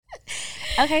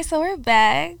Okay, so we're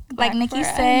back. Like Nikki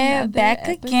said, back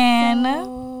again.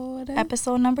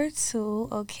 Episode number 2.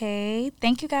 Okay.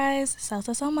 Thank you guys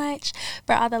so much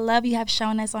for all the love you have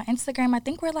shown us on Instagram. I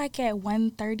think we're like at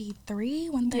 133,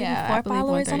 134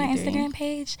 followers on our Instagram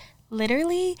page.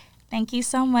 Literally. Thank you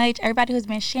so much. Everybody who's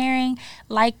been sharing,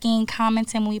 liking,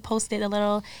 commenting when we posted a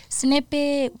little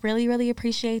snippet. Really, really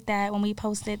appreciate that when we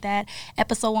posted that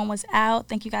episode 1 was out.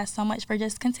 Thank you guys so much for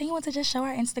just continuing to just show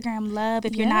our Instagram love.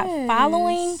 If you're not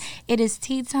following, it is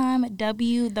Tea Time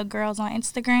W, the girls on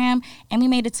Instagram. And we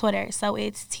made a Twitter. So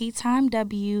it's Tea Time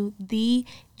W, the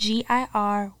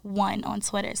GIR1 on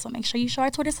Twitter. So make sure you show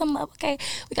our Twitter some love, okay?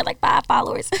 We got like 5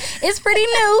 followers. It's pretty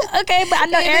new, okay? But I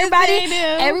know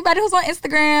everybody who's on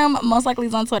Instagram most likely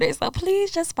is on Twitter. So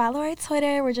please just follow our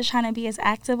Twitter. We're just trying to be as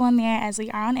active on there as we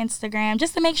are on Instagram,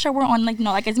 just to make sure we're on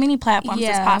like as many platforms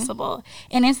as possible.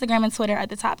 And Instagram and Twitter are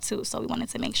the top 2. So we wanted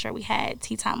to make sure we had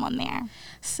Tea Time on there.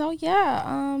 So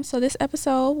so this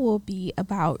episode will be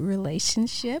about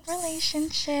relationships.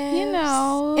 You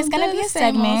know, it's gonna be a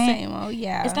segment. Same old,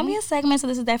 yeah. It's going to be a segment, so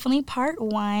this is definitely part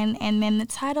 1. And then the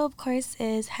title, of course,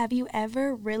 is Have You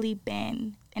Ever Really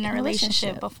Been in a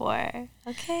Relationship Before?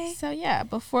 Okay. So,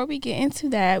 before we get into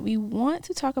that, we want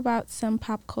to talk about some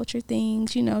pop culture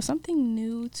things, you know, something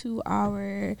new to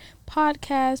our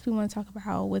podcast. We want to talk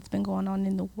about what's been going on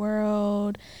in the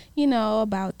world, you know,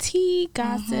 about tea,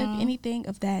 gossip, anything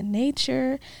of that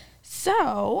nature.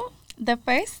 So the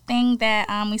first thing that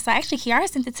we saw, actually, Kiara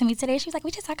sent it to me today. She was like, we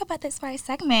should talk about this for our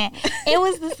segment. It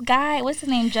was this guy, what's his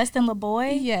name, Justin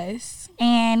LeBoy? Yes.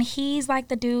 And he's like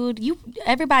the dude,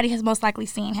 everybody has most likely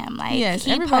seen him. Like, yes,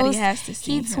 everybody has to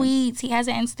see him. He tweets, he has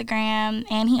an Instagram,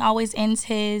 and he always ends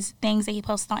his things that he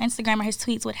posts on Instagram or his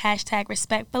tweets with hashtag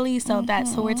respectfully. So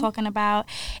that's who we're talking about.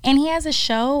 And he has a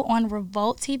show on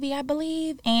Revolt TV, I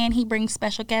believe, and he brings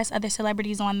special guests, other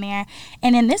celebrities on there.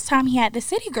 And then this time he had the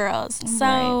City Girls.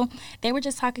 So they were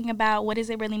just talking about what does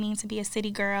it really mean to be a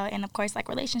city girl, and of course like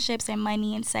relationships and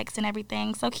money and sex and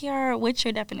everything. So Kiara, what's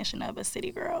your definition of a city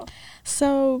girl?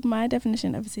 So my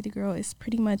definition of a city girl is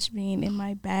pretty much being in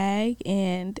my bag,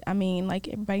 and I mean, like,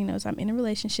 everybody knows I'm in a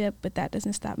relationship, but that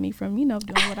doesn't stop me from, you know,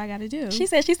 doing what I gotta do. She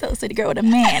said she's still a city girl with a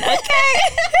man. Okay.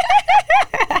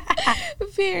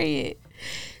 Period.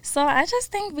 So I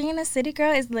just think being a city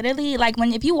girl is literally like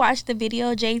if you watch the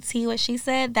video, JT, what she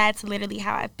said, that's literally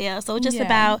how I feel. So it's just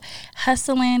about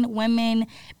hustling, women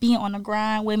being on the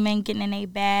grind, women getting in a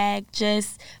bag,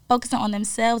 just focusing on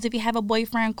themselves. If you have a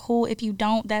boyfriend, cool. If you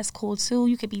don't, that's cool too.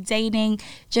 You could be dating,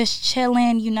 just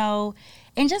chilling, you know,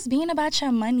 and just being about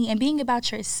your money and being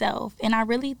about yourself. And I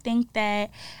really think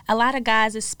that a lot of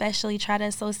guys especially try to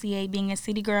associate being a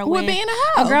city girl with being a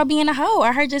hoe. A girl being a hoe,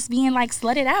 or her just being like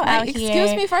slutted out out here.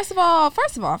 Excuse me, first of all. Okay,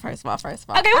 what you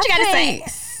gotta say?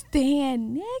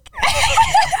 Stand Nick.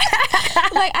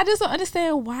 Like, I just don't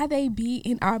understand why they be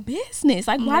in our business.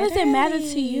 Like, why does it matter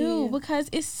to you? Because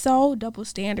it's so double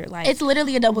standard. Like, it's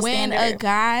literally a double standard. When a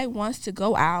guy wants to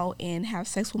go out and have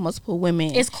sex with multiple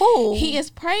women, it's cool. He is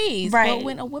praised. Right. But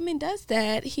when a woman does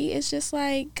that, he is just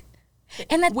like,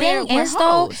 and the thing is,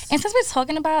 though, and since we're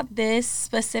talking about this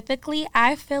specifically,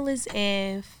 I feel as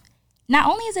if not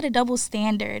only is it a double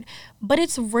standard, but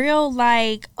it's real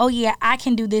like, oh yeah, I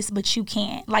can do this, but you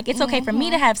can't. Like, it's okay for me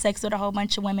to have sex with a whole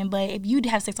bunch of women, but if you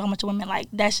have sex with a whole bunch of women, like,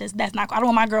 that's not cool. I don't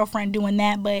want my girlfriend doing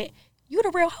that, but you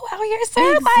the real hoe out here,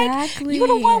 sir. Exactly. Like, you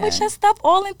the one with your stuff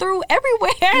all and through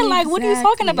everywhere. Exactly. Like, what are you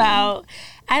talking about?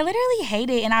 I literally hate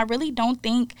it, and I really don't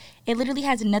think it literally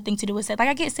has nothing to do with sex. Like,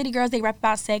 I get city girls, they rap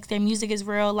about sex, their music is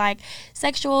real, like,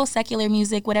 sexual, secular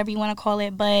music, whatever you want to call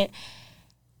it, but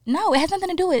no, it has nothing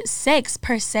to do with sex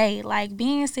per se. Like,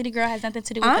 being a city girl has nothing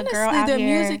to do with the girl out here. Honestly,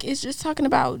 their music is just talking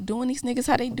about doing these niggas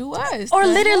how they do us. Or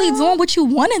literally doing what you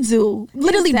want to do.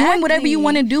 Literally doing whatever you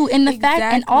want to do. And the fact,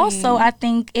 and also I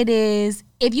think it is,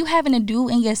 if you having a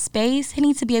dude in your space, he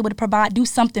needs to be able to do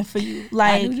something for you.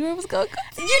 Like, I knew you was going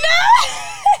to, you know?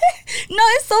 No,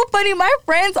 it's so funny. My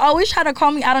friends always try to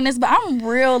call me out on this, but I'm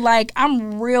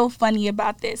real funny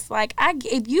about this. Like,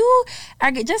 PSA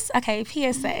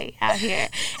out here.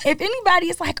 If anybody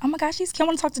is like, oh my gosh, I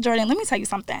want to talk to Jordan, let me tell you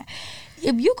something.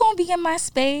 If you gonna be in my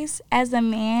space as a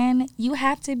man, you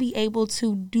have to be able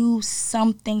to do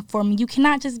something for me. You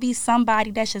cannot just be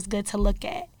somebody that's just good to look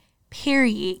at.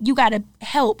 Period. You gotta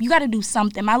help. You gotta do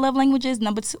something. My love languages,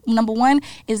 number 1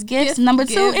 is gifts. Number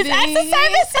 2 is acts of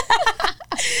service.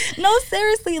 No,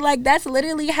 seriously, like, that's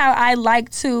literally how I like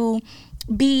to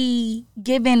be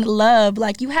given love.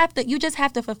 Like, you just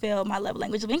have to fulfill my love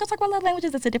languages. We ain't gonna talk about love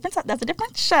languages. That's a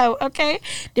different show, okay?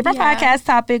 Different podcast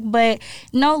topic. But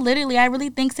no, literally, I really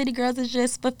think city girls is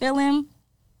just fulfilling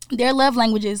their love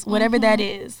languages, whatever that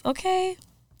is, okay?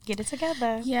 Get it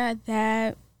together. Yeah,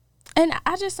 that. And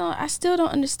I still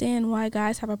don't understand why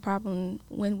guys have a problem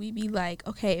when we be like,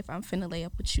 okay, if I'm finna lay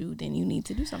up with you, then you need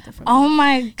to do something for me. Oh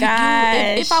my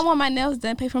gosh. If I want my nails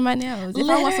done, pay for my nails. If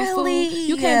I want some food,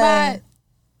 you yeah. can't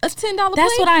buy a $10 plate.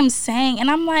 That's what I'm saying.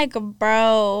 And I'm like,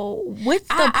 bro, what's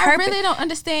the purpose? I really don't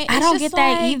understand. I don't get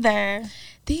that either.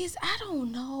 I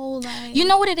don't know, like, you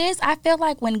know what it is? I feel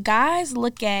like when guys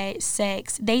look at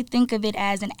sex, they think of it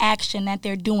as an action that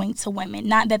they're doing to women,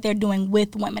 not that they're doing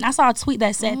with women. I saw a tweet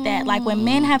that said that, like, when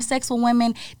men have sex with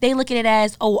women, they look at it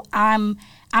as, oh, I'm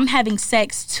having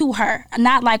sex to her,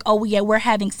 not like, oh yeah, we're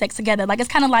having sex together. Like, it's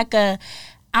kind of like I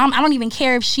don't even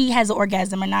care if she has an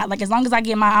orgasm or not. Like, as long as I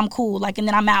get I'm cool. Like, and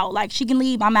then I'm out. Like, she can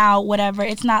leave, I'm out, whatever.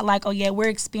 It's not like, oh yeah, we're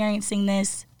experiencing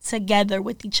this together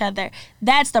with each other.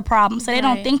 That's the problem. So they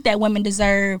don't think that women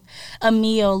deserve a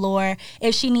meal, or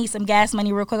if she needs some gas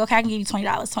money real quick, okay, I can give you $20,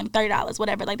 $30,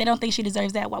 whatever. Like, they don't think she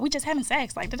deserves that. Well, we just having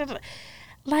sex. Like,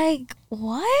 like,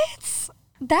 what?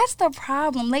 That's the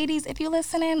problem. Ladies, if you're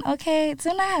listening, okay, do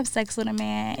not have sex with a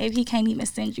man if he can't even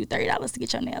send you $30 to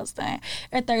get your nails done,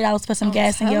 or $30 to put some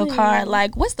gas in your car.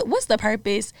 Like, what's the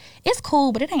purpose? It's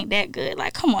cool, but it ain't that good.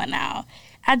 Like, come on now.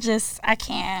 I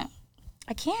can't.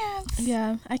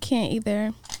 Yeah, I can't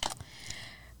either.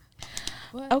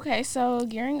 What? Okay, so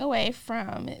gearing away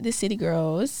from the city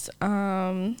girls,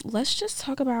 let's just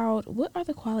talk about what are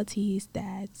the qualities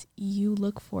that you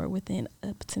look for within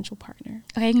a potential partner.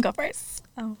 Okay, you can go first.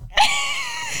 Oh.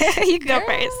 You can go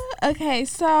first. Okay,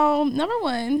 so number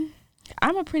one,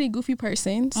 I'm a pretty goofy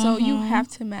person, so you have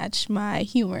to match my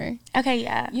humor. Okay,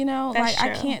 yeah. You know, that's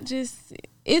like, true. I can't just...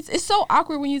 It's so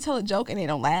awkward when you tell a joke and they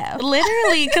don't laugh.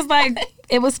 Literally, because, like,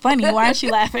 it was funny. Why aren't you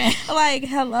laughing? Like,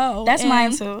 hello. That's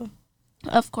mine, too.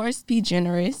 Of course, be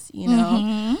generous, you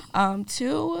know.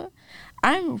 Two,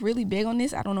 I'm really big on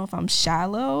this. I don't know if I'm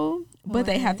shallow, but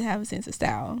they have to have a sense of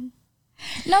style.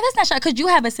 No, that's not shy, because you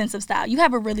have a sense of style. You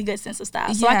have a really good sense of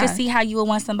style. So I can see how you would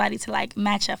want somebody to, like,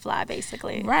 match your fly,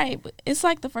 basically. Right. But it's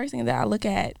like the first thing that I look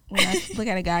at when I look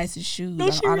at a guy's shoes. No,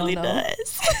 she really don't know.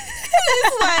 does.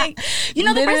 It's like, you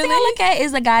know, the first thing I look at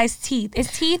is a guy's teeth.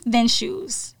 It's teeth, then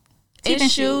shoes. Teeth it's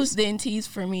and shoes, then teeth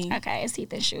for me. Okay, it's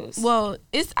teeth and shoes. Well,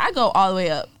 I go all the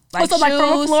way up. Like, so, like,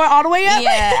 from the floor all the way up?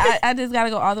 Yeah, I just got to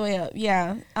go all the way up.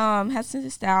 Yeah. Has sense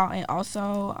of style, and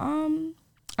also, I'm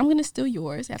going to steal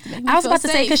yours. Have to make me I was feel about to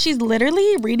say, because she's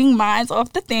literally reading minds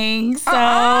off the thing.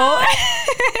 So,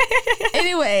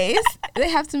 anyways, they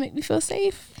have to make me feel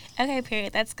safe. Okay,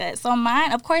 period. That's good. So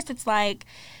mine, of course, it's like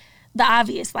the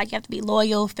obvious. Like, you have to be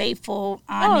loyal, faithful,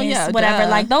 honest, whatever. Duh.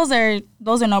 Like, those are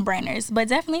no-brainers. But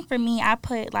definitely for me, I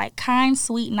put, like, kind,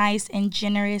 sweet, nice, and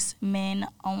generous men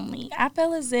only. I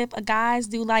feel as if guys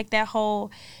do, like, that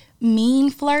whole mean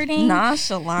flirting,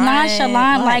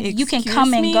 nonchalant, like you can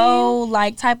come and go,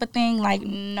 like, type of thing. Like,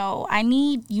 no, I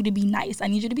need you to be nice. I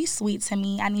need you to be sweet to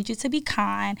me. I need you to be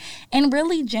kind, and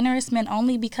really generous men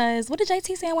only, because what did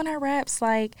JT say in one of her raps?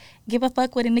 Like, give a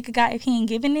fuck what a nigga got if he ain't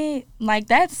giving it. Like,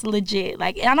 that's legit.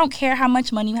 Like, I don't care how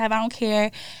much money you have. I don't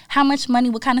care how much money,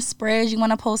 what kind of spreads you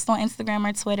want to post on Instagram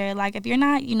or Twitter. Like, if you're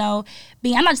not, you know,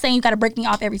 I'm not saying you got to break me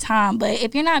off every time, but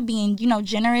if you're not being, you know,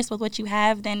 generous with what you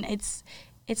have, then it's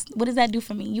what does that do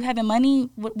for me? You having money?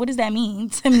 What does that mean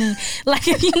to me? Like,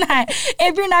 if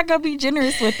you're not gonna be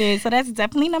generous with it. So that's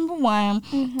definitely number one.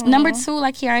 Number two,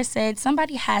 like Kiara said,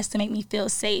 somebody has to make me feel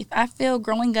safe. I feel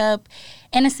growing up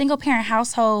in a single parent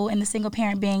household, and the single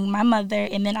parent being my mother,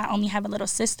 and then I only have a little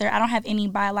sister. I don't have any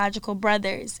biological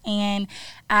brothers, and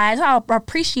I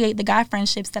appreciate the guy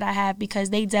friendships that I have, because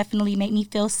they definitely make me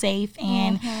feel safe.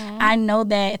 And I know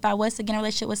that if I was to get in a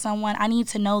relationship with someone, I need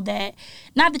to know that,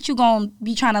 not that you're gonna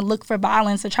be trying to look for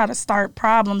violence or try to start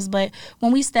problems, but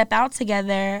when we step out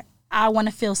together, I want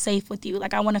to feel safe with you.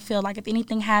 Like, I want to feel like if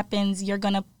anything happens, you're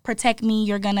going to protect me.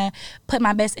 You're going to put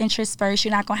my best interests first.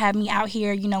 You're not going to have me out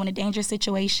here, you know, in a dangerous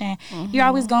situation. You're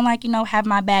always going to, like, you know, have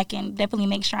my back and definitely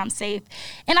make sure I'm safe.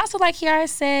 And also, like Kiara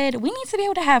said, we need to be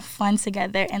able to have fun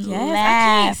together and laugh.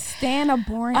 I can't stand a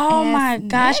boring Oh my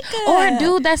gosh. nigga. Or a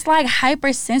dude that's, like,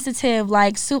 hypersensitive,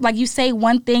 like, like you say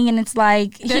one thing and it's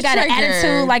like, he got an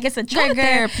attitude, like it's a trigger.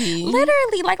 Therapy.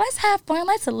 Literally, like, let's have fun.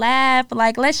 Let's laugh.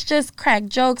 Like, let's just crack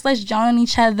jokes. Let's join on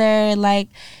each other. Like,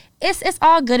 it's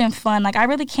all good and fun. Like, I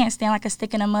really can't stand, like, a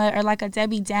stick in the mud or, like, a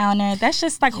Debbie Downer. That's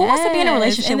just, like, who wants to be in a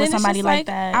relationship with somebody like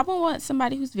that? I would want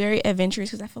somebody who's very adventurous,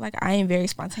 because I feel like I am very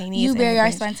spontaneous. You very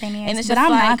are spontaneous. And it's but just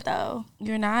I'm like, not, though.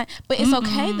 You're not? But it's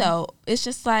okay, though. It's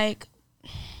just like,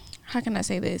 how can I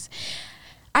say this?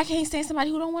 I can't stand somebody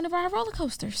who don't want to ride roller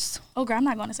coasters. Oh, girl, I'm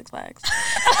not going to Six Flags.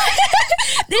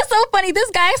 It's so funny. This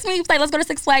guy asked me, he was like, let's go to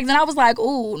Six Flags. And I was like,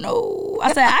 oh, no.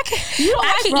 I said, I can't. You don't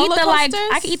like roller coasters?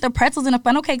 I can eat the pretzels and the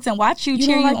funnel cakes and watch you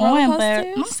cheer you on, but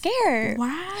I'm scared.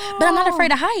 Wow. But I'm not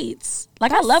afraid of heights.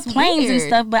 Like, I love planes and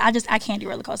stuff, but I can't do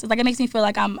roller coasters. Like, it makes me feel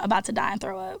like I'm about to die and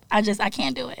throw up. I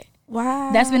can't do it.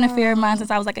 Wow. That's been a fear of mine since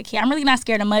I was like a kid. I'm really not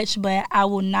scared of much, but I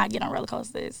will not get on roller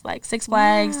coasters. Like Six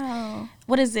Flags. Wow.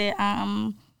 What is it?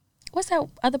 What's that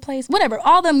other place? Whatever.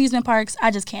 All the amusement parks,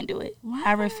 I just can't do it. Wow.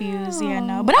 I refuse. Yeah,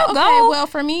 no. But I'll go. Well,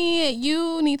 for me,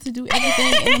 you need to do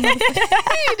everything.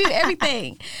 You do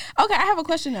everything. Okay, I have a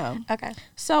question though. Okay.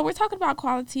 So we're talking about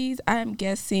qualities. I'm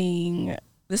guessing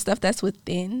the stuff that's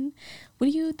within. What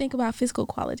do you think about physical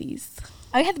qualities?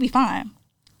 Oh, you have to be fine.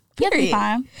 You have to be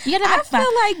fine. I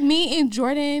feel like me and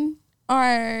Jordan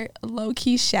are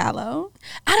low-key shallow.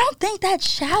 I don't think that's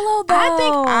shallow, though. I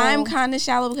think I'm kind of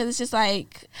shallow because it's just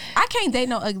like, I can't date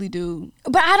no ugly dude.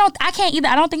 But I can't either.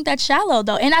 I don't think that's shallow,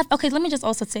 though. And okay, let me just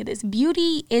also say this.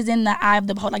 Beauty is in the eye of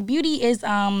the beholder. Like, beauty is,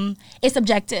 it's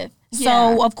subjective.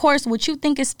 Yeah. So, of course, what you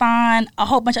think is fine, a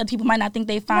whole bunch of other people might not think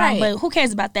they fine, but who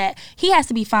cares about that? He has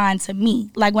to be fine to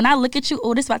me. Like, when I look at you,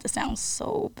 oh, this is about to sound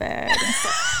so bad.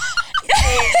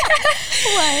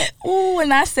 What? Ooh,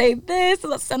 when I say this,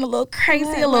 it'll sound a little crazy,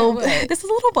 this is a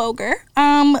little vulgar.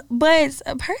 But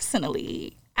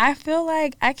personally, I feel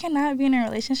like I cannot be in a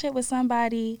relationship with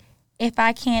somebody if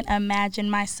I can't imagine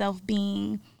myself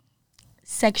being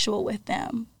sexual with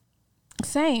them.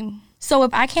 Same. So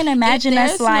if I can't imagine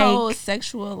us like no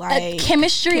sexual like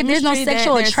chemistry, if there's no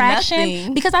sexual attraction,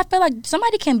 nothing. Because I feel like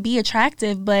somebody can be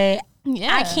attractive, but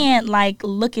I can't like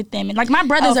look at them and like my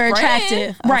brothers are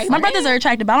attractive, right? My brothers are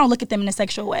attractive, but I don't look at them in a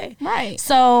sexual way, right?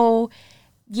 So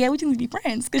yeah, we need to be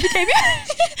friends because you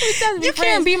can't be, you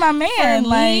can't be my man.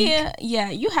 Like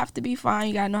yeah, you have to be fine.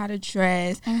 You gotta know how to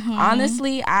dress.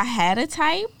 Honestly, I had a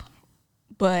type,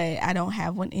 but I don't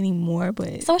have one anymore.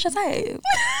 But so what's your type?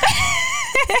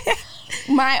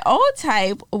 My old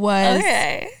type was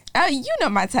you know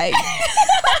my type.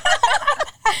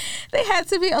 They had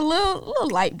to be a little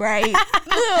light bright.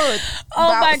 Oh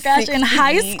my gosh! 16. In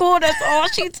high school, that's all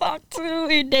she talked to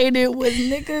and dated was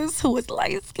niggas who was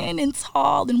light skinned and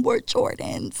tall and wore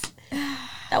Jordans.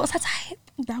 That was her type.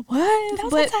 That was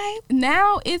her type.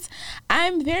 Now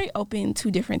I'm very open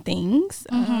to different things.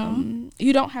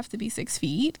 You don't have to be 6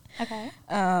 feet. Okay.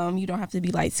 You don't have to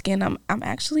be light skinned. I'm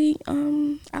actually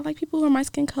I like people who are my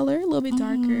skin color, a little bit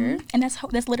darker. And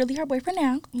that's literally her boyfriend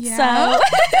now. Yeah. So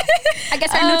I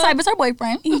guess her new type is her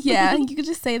boyfriend. Yeah, you could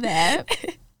just say that.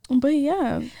 But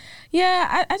yeah.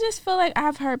 Yeah, I just feel like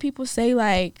I've heard people say,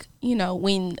 like, you know,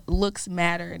 when looks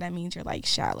matter, that means you're, like,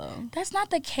 shallow. That's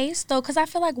not the case, though, because I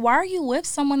feel like, why are you with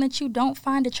someone that you don't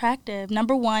find attractive,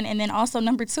 number one, and then also,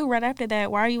 number two, right after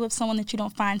that, why are you with someone that you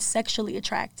don't find sexually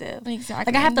attractive?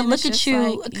 Exactly. Like, I have to look at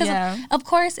you, because, of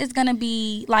course, it's going to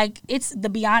be, like, it's the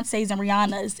Beyoncés and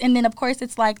Rihannas, and then, of course,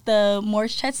 it's, like, the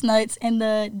Morris Chestnuts and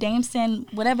the Damson,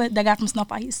 whatever, that guy from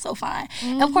Snowfall, he's so fine.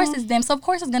 Of course, it's them. So, of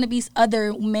course, it's going to be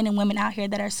other men and women out here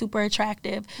that are super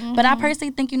attractive. But I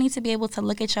personally think you need to be able to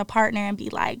look at your partner and be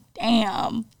like,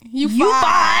 damn, you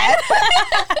fine.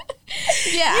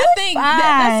 Yeah, I think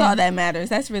that's all that matters.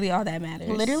 That's really all that matters.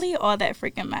 Literally all that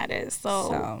freaking matters.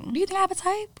 So do you think I have a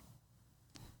type?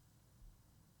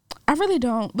 I really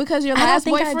don't, because your last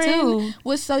boyfriend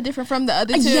was so different from the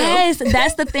other two. Yes,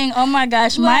 that's the thing. Oh my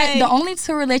gosh. The only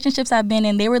 2 relationships I've been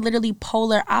in, they were literally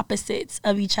polar opposites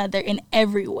of each other in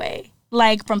every way.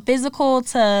 Like from physical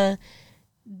to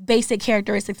basic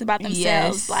characteristics about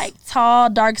themselves. Like tall,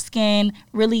 dark skin,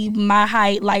 really my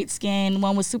height, light skin.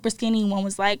 One was super skinny, one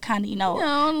was like kind of,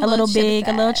 a little big,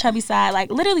 a little chubby side. Like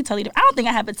literally totally different. I don't think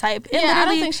I have a type. I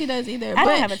don't think she does either. I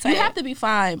don't have a type. You have to be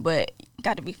fine, but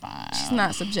got to be fine. It's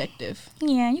not subjective.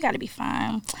 Yeah, you got to be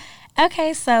fine.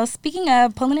 Okay, so speaking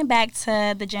of pulling it back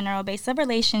to the general base of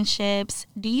relationships,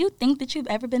 do you think that you've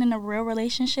ever been in a real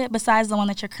relationship besides the one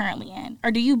that you're currently in?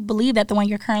 Or do you believe that the one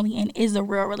you're currently in is a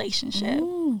real relationship?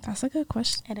 That's a good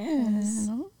question. It is.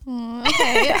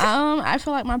 Okay. I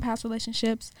feel like my past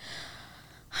relationships,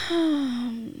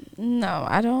 no,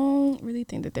 I don't really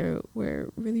think that they were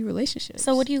really relationships.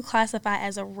 So what do you classify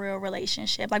as a real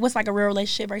relationship? Like what's like a real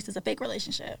relationship versus a fake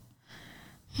relationship?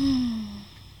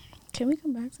 Can we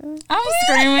come back to that? I'm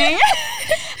screaming.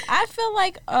 I feel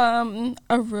like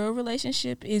a real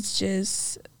relationship is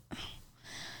just,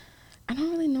 I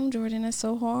don't really know, Jordan. That's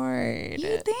so hard.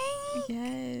 You think?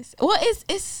 Yes. Well,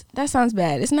 it's that sounds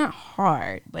bad. It's not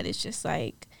hard, but it's just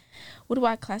like, what do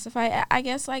I classify? I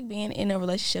guess like being in a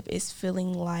relationship is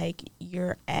feeling like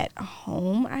you're at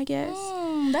home, I guess.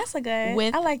 That's a good.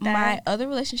 With I like that. my other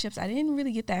relationships, I didn't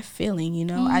really get that feeling, you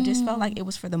know. I just felt like it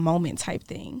was for the moment type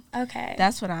thing. Okay.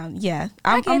 That's what I'm gonna stick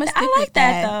I like with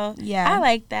that though. Yeah. I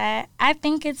like that. I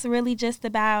think it's really just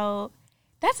about,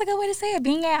 that's a good way to say it,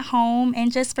 being at home,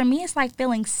 and just for me it's like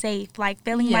feeling safe, like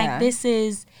feeling like this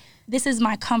is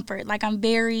my comfort. Like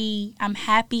I'm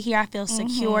happy here. I feel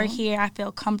secure here. I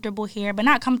feel comfortable here, but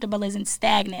not comfortable as in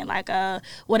stagnant, like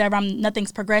whatever,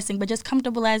 nothing's progressing, but just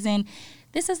comfortable as in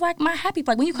this is like my happy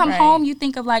place. When you come home, you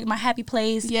think of like my happy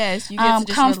place. Yes, you get to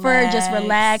just comfort, just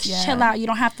relax, chill out. You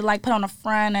don't have to like put on a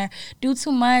front or do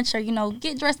too much or, you know,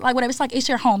 get dressed, like whatever. It's like it's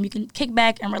your home. You can kick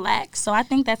back and relax. So I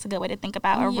think that's a good way to think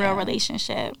about a real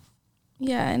relationship.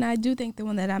 Yeah, and I do think the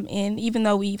one that I'm in, even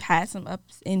though we've had some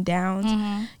ups and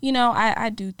downs, you know, I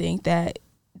do think that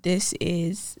this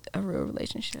is a real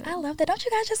relationship. I love that. Don't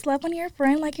you guys just love when your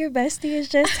friend, like your bestie, is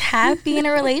just happy in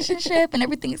a relationship and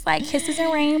everything's like kisses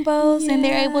and rainbows and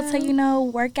they're able to, you know,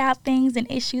 work out things and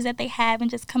issues that they have and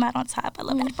just come out on top? I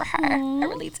love that for her. I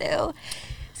really do.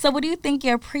 So what do you think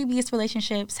your previous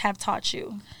relationships have taught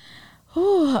you?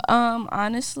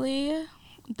 Honestly,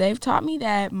 they've taught me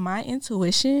that my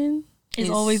intuition is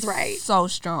always right. So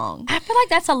strong. I feel like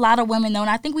that's a lot of women though,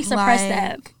 and I think we suppress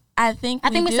that. I think we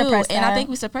do. Suppress that. And I think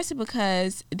we suppress it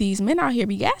because these men out here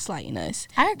be gaslighting us.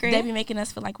 I agree. They be making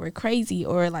us feel like we're crazy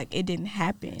or like it didn't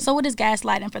happen. So what is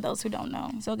gaslighting for those who don't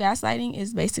know? So gaslighting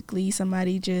is basically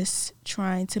somebody just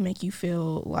trying to make you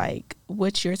feel like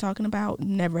what you're talking about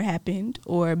never happened,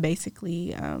 or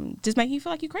basically just making you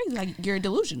feel like you're crazy, like you're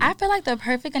delusional. I feel like the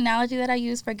perfect analogy that I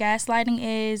use for gaslighting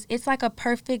is it's like a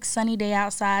perfect sunny day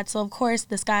outside. So of course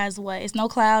the sky is what? It's no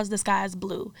clouds, the sky is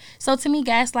blue. So to me,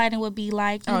 gaslighting would be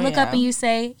like you look up and you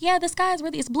say, yeah, the sky is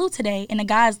it's blue today, and the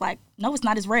guy's like, no, it's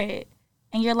not, it's red.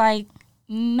 And you're like,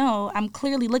 no, I'm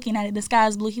clearly looking at it. The sky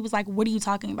is blue. He was like, what are you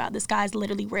talking about? The sky is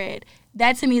literally red.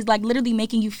 That to me is like literally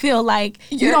making you feel like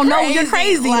you don't know you're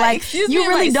crazy. Like you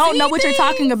really don't know what you're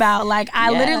talking about. Like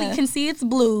I literally can see it's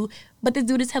blue, but this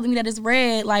dude is telling me that it's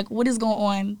red. Like what is going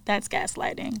on? That's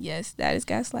gaslighting. Yes, that is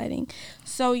gaslighting.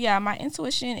 So yeah, my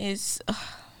intuition is...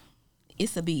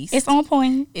 it's a beast. It's on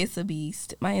point. It's a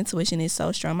beast. My intuition is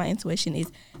so strong. My intuition is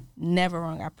never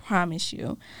wrong. I promise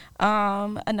you.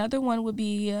 Another one would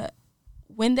be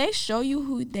when they show you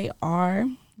who they are,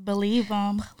 believe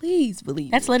them. Please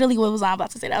believe. That's literally what was I about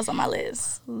to say. That was on my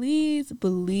list. Please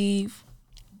believe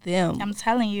them. I'm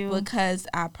telling you, because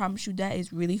I promise you that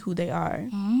is really who they are.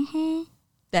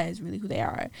 That is really who they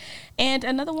are. And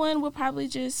another one would probably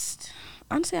just...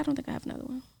 Honestly, I don't think I have another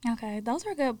one. Okay, those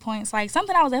were good points. Like,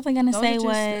 something I was definitely going to say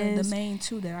was... the main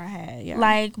two that I had, yeah.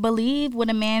 Like, believe what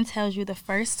a man tells you the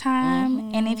first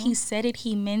time. And if he said it,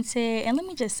 he meant it. And let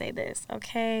me just say this,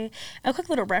 okay? A quick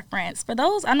little reference. For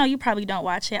those, I know you probably don't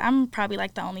watch it. I'm probably,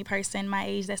 like, the only person my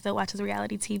age that still watches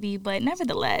reality TV. But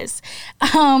nevertheless,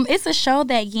 it's a show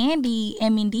that Yandy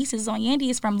and Mendeecees is on. Yandy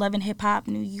is from Love and Hip Hop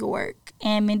New York.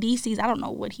 And Mendeecees, I don't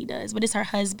know what he does, but it's her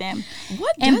husband.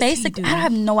 What does he do? I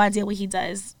have no idea what he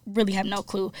does. Really have no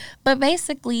clue. But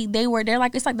basically, they're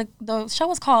like, it's like the show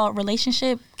was called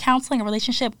Relationship Counseling or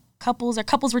Relationship Couples or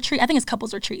Couples Retreat. I think it's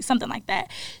Couples Retreat, something like that.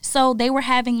 So they were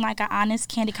having like an honest,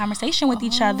 candid conversation with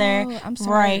each other. I'm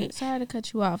sorry. Sorry to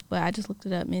cut you off, but I just looked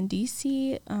it up.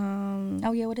 Mendeecees.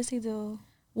 Oh, yeah. What does he do?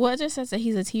 Well, it just says that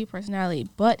he's a TV personality,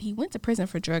 but he went to prison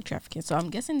for drug trafficking. So I'm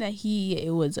guessing that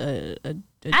it was a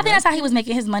I think that's how he was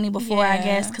making his money before, I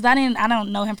guess, because I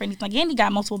don't know him for anything. Like, Yandy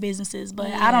got multiple businesses, but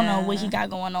I don't know what he got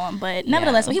going on. But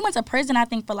nevertheless, so he went to prison, I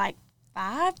think, for like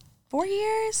 4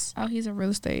 years. Oh, he's a real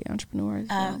estate entrepreneur.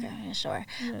 So. Okay, yeah, sure.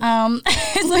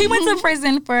 Yes. So he went to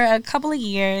prison for a couple of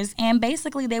years, and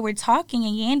basically they were talking,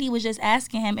 and Yandy was just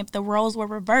asking him if the roles were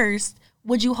reversed,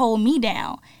 would you hold me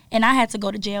down? And I had to go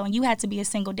to jail, and you had to be a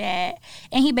single dad.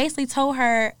 And he basically told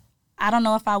her, I don't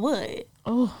know if I would.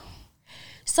 Oh.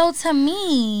 So to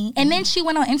me, and then she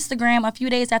went on Instagram a few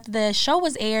days after the show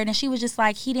was aired, and she was just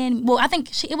like, I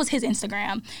think it was his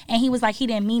Instagram, and he was like, he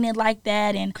didn't mean it like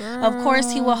that, and of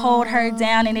course he would hold her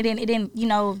down, and it didn't, you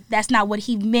know, that's not what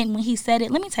he meant when he said it.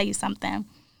 Let me tell you something.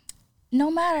 No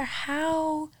matter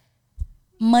how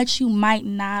much you might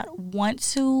not want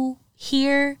to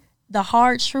hear the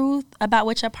hard truth about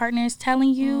what your partner is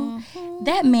telling you,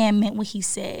 that man meant what he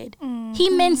said. He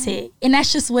meant it, and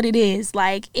that's just what it is.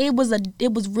 Like, it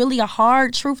was really a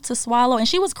hard truth to swallow, and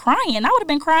she was crying. I would have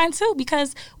been crying too,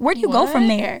 because where do you go from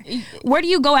there? Where do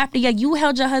you go after you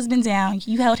held your husband down?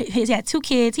 He had 2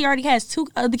 kids. He already has 2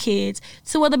 other kids,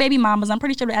 2 other baby mamas. I'm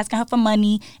pretty sure they're asking her for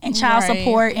money and child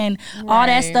support and all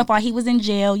that stuff while he was in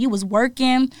jail. You was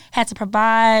working, had to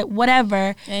provide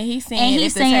whatever. And he's saying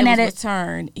if the tables was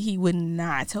turned, he would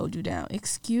not hold you down.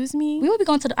 Excuse me? We would be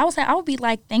going to I would be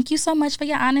like, thank you so much for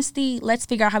your honesty. Let's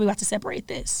figure out how we about to separate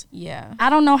this. Yeah. I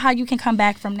don't know how you can come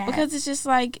back from that. Because it's just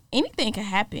like anything can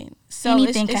happen. So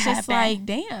anything it's just like,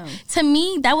 damn. To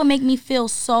me, that would make me feel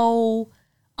so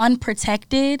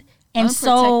unprotected and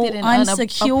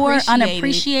unsecure,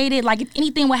 unappreciated. Like, if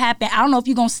anything would happen, I don't know if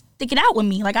you're going to stick it out with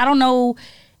me. Like, I don't know.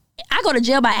 I go to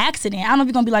jail by accident. I don't know if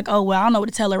you're going to be like, oh, well, I don't know what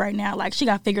to tell her right now. Like, she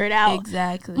got to figure it out.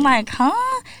 Exactly. I'm like,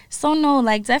 huh? So, no,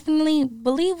 like, definitely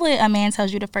believe what a man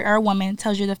tells you or a woman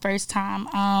tells you the first time.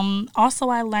 Also,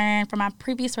 I learned from my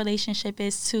previous relationship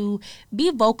is to be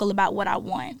vocal about what I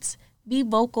want. Be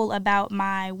vocal about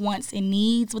my wants and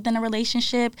needs within a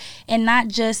relationship, and not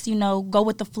just, go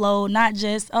with the flow, not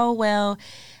just, oh, well,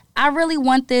 I really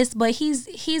want this, but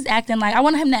he's acting like, I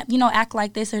want him to, act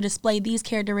like this or display these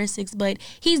characteristics, but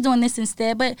he's doing this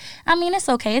instead. But, I mean, it's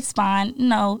okay. It's fine.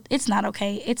 No, it's not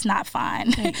okay. It's not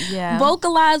fine. Yeah.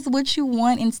 Vocalize what you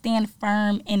want and stand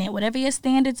firm in it. Whatever your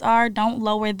standards are, don't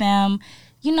lower them.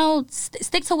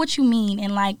 Stick to what you mean,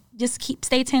 and like, just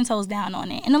stay 10 toes down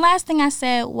on it. And the last thing I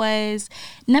said was,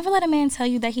 never let a man tell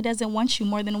you that he doesn't want you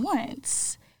more than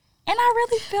once. And I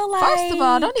really feel like, first of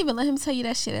all, don't even let him tell you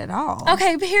that shit at all.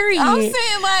 Okay, period. I'm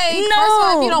saying, like, no. First of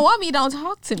all, if you don't want me, don't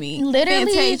talk to me.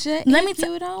 Literally, Fantasia, let me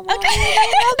you don't want me,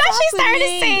 now she started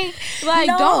to sing.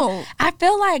 Like, don't. I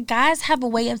feel like guys have a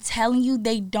way of telling you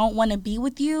they don't want to be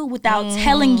with you without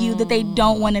telling you that they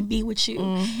don't want to be with you.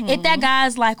 If that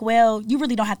guy's like, well, you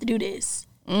really don't have to do this.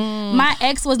 My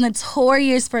ex was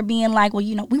notorious for being like, well,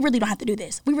 we really don't have to do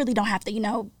this. We really don't have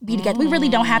to, be together. We really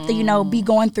don't have to, be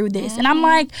going through this. And I'm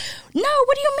like, no,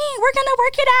 what do you mean? We're going to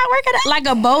work it out. We're going to, like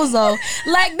a bozo.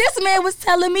 Like, this man was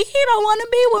telling me he don't want to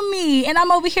be with me. And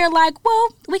I'm over here like,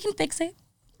 well, we can fix it.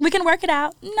 We can work it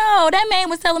out. No, that man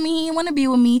was telling me he didn't want to be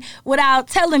with me without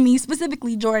telling me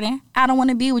specifically, Jordan, I don't want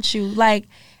to be with you. Like,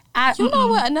 you know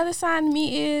what another sign to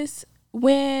me is?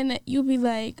 When you be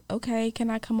like, okay, can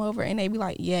I come over? And they be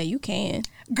like, yeah, you can.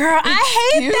 Girl,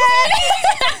 I hate that.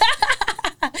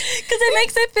 Because it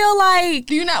makes it feel like,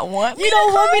 do you not want me? You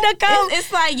don't want me to come?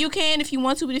 It's like, you can if you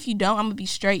want to, but if you don't, I'm going to be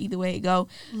straight either way it go.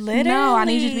 Literally. No, I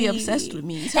need you to be obsessed with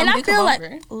me. And I feel like,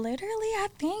 literally, I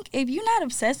think if you're not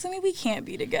obsessed with me, we can't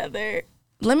be together.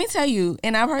 Let me tell you,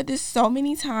 and I've heard this so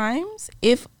many times,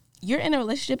 if you're in a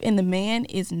relationship and the man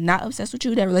is not obsessed with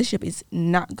you, that relationship is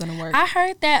not going to work. I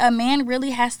heard that a man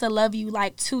really has to love you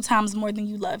like 2 times more than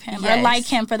you love him, or like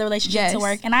him for the relationship to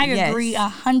work. And I agree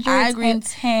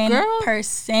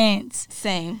 110%.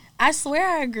 Same. I swear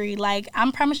I agree. Like,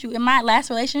 I promise you, in my last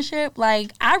relationship,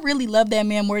 like, I really loved that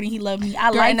man more than he loved me.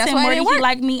 I liked him more than he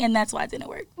liked me, and that's why it didn't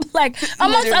work. Like,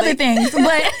 amongst other things.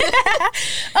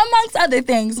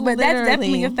 But that's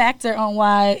definitely a factor on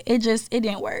why it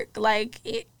didn't work.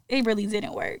 Like, it really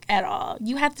didn't work at all.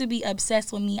 You have to be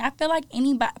obsessed with me. I feel like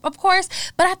anybody, of course,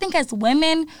 but I think as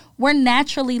women, we're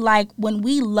naturally like, when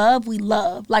we love, we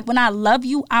love. Like, when I love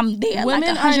you, I'm there.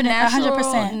 Women like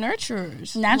 100%.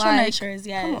 Nurturers. Natural nurturers,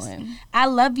 yes. Come on. I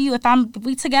love you. If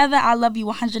we together, I love you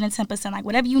 110%. Like,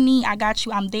 whatever you need, I got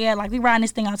you. I'm there. Like, we riding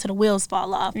this thing out till the wheels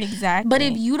fall off. Exactly. But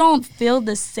if you don't feel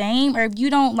the same, or if you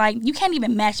don't, like, you can't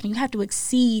even match me. You have to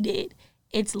exceed it.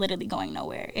 It's literally going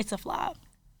nowhere. It's a flop.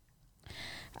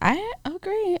 I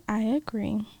agree.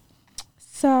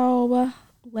 So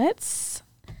let's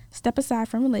step aside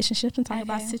from relationships and talk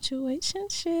about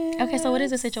situationships. Okay, so what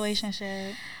is a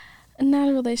situationship? Not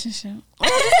a relationship.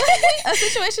 A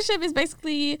situationship is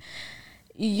basically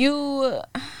girl,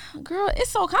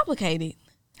 it's so complicated.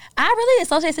 I really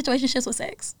associate situationships with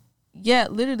sex. Yeah,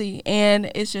 literally. And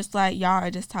it's just like, y'all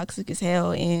are just toxic as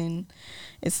hell, and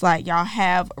it's like y'all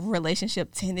have relationship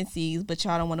tendencies, but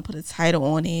y'all don't want to put a title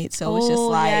on it. So it's just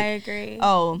like, yeah, I agree.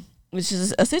 Oh, it's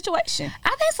just a situation.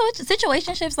 I think so.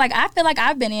 Situationships, like, I feel like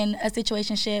I've been in a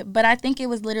situationship, but I think it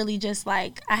was literally just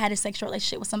like I had a sexual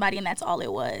relationship with somebody, and that's all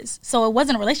it was. So it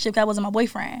wasn't a relationship because I wasn't my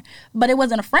boyfriend, but it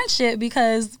wasn't a friendship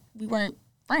because we weren't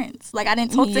friends. Like, I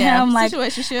didn't talk to him. Like,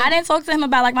 I didn't talk to him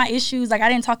about like my issues. Like, I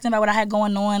didn't talk to him about what I had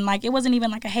going on. Like, it wasn't even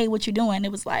like a, hey, what you doing?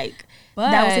 It was like,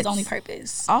 that was his only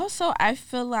purpose. Also, I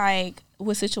feel like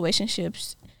with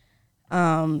situationships,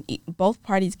 both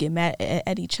parties get mad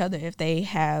at each other if they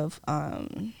have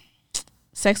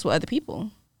sex with other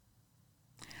people.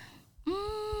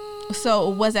 So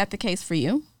was that the case for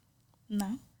you?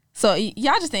 No. So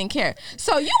y'all just didn't care.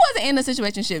 So you wasn't in a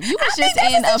situationship. You was just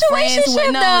in a friends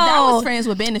with no. That was friends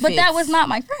with benefits. But that was not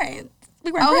my friend.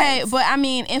 We weren't friends. But I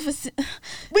mean, we weren't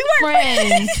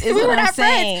friends. Is we what I'm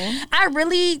saying. Friends. I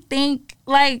really think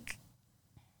like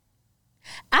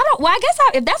I guess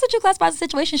if that's what you classify as a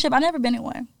situationship, I've never been in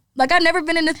one. Like I've never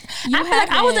been in this. I feel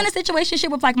like I was in a situationship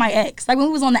with like my ex. Like when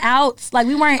we was on the outs, like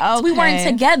we weren't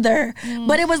together.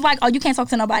 But it was like, oh, you can't talk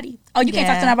to nobody. Oh, you can't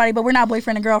talk to nobody. But we're not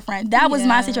boyfriend and girlfriend. That was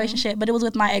my situationship. But it was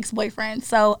with my ex-boyfriend.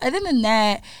 So other than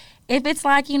that, if it's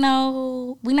like, we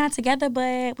not together,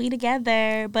 but we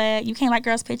together, but you can't like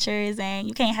girls' pictures and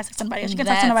you can't have sex with somebody else. You can't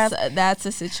talk to nobody else. That's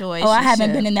a situation. Oh, I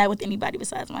haven't been in that with anybody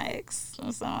besides my ex.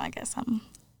 So I guess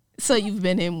So you've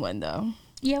been in one though.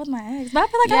 Yeah, with my ex. But I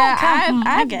feel like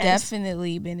I've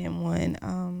definitely been in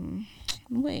one.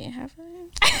 Wait, have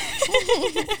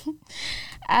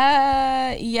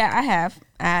I? Yeah, I have.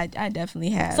 I definitely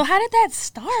have. So how did that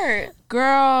start?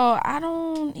 Girl, I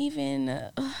don't even...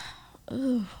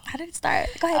 How did it start?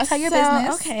 Go ahead, tell your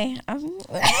business. Okay.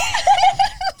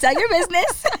 Tell your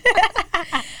business.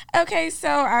 Okay, so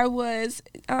I was...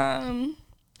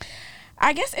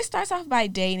 I guess it starts off by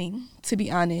dating, to be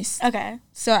honest. Okay.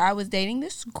 So I was dating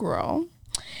this girl,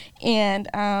 and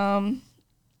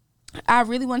I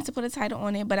really wanted to put a title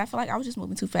on it, but I feel like I was just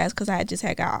moving too fast because I had just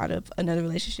got out of another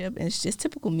relationship, and it's just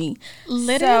typical me.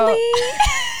 Literally.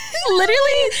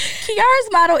 Literally, Kiara's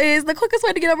motto is the quickest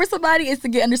way to get over somebody is to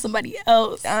get under somebody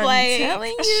else. I'm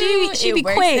telling you, she be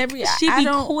quick. She be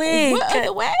quick. What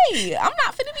other way? I'm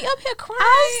not finna be up here crying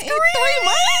in 3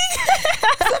 months.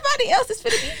 Somebody else is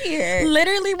finna be here.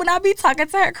 Literally, when I be talking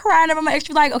to her crying over my ex,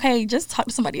 she's like, okay, just talk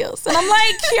to somebody else. And I'm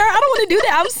like, Kiara, I don't want to do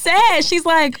that. I'm sad. She's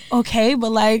like, okay,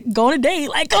 but like, go on a date.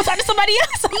 Like, go talk to somebody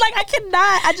else. I'm like, I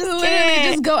cannot. I just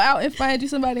literally just go out and find you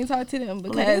somebody and talk to them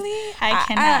because literally, I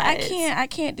cannot. I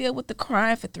can't deal with the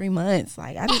crying for 3 months.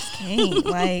 Like, I just can't.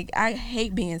 Like, I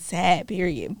hate being sad,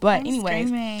 period. But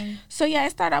anyways, so yeah,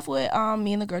 it started off with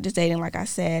me and the girl just dating. Like I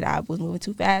said, I was moving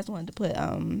too fast, wanted to put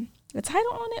the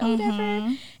title on it or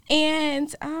whatever.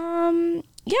 And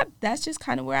yep, that's just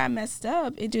kind of where I messed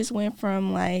up. It just went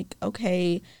from like,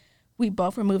 okay, we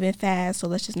both were moving fast, so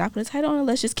let's just not put a title on it.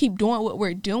 Let's just keep doing what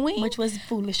we're doing. Which was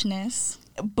foolishness.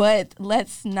 But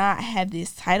let's not have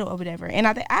this title or whatever. And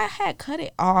I think I had cut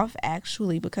it off,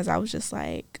 actually, because I was just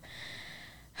like,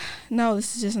 no,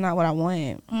 this is just not what I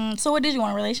want. So what did you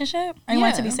want, a relationship? Or you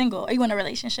wanted to be single? Or you want a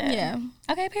relationship? Yeah.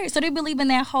 Okay, period. So do you believe in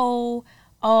that whole,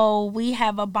 oh, we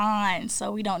have a bond,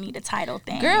 so we don't need a title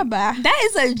thing? Girl, bye. That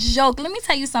is a joke. Let me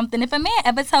tell you something. If a man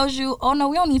ever tells you, oh, no,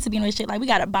 we don't need to be in a relationship, like, we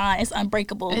got a bond, it's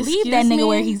unbreakable. Excuse Leave that nigga me?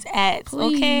 where he's at,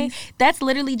 Please. okay? That's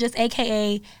literally just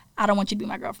AKA, I don't want you to be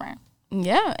my girlfriend.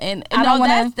 Yeah, and I don't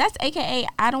wanna, that's AKA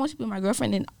I don't want you to be my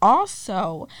girlfriend, and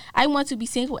also I want to be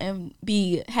single and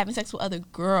be having sex with other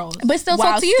girls, but still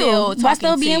talk to you, while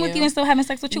still being with you and still having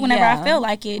sex with you whenever I feel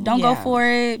like it. Don't go for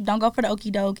it. Don't go for the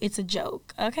okie doke. It's a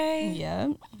joke, okay?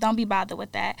 Yeah. Don't be bothered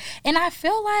with that. And I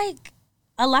feel like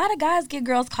a lot of guys get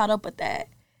girls caught up with that.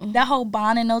 That whole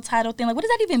bond and no title thing. Like, what does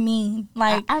that even mean?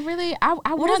 Like, I what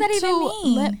does that even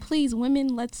mean? Please,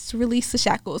 women, let's release the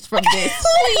shackles from this.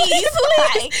 please.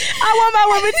 I want my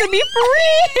women to be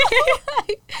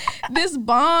free. This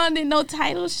bond and no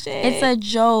title shit. It's a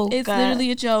joke. It's literally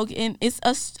a joke, and it's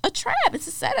a trap. It's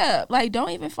a setup. Like,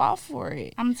 don't even fall for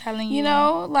it. I'm telling you. You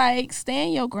know, like,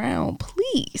 stand your ground,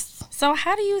 please. So,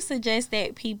 how do you suggest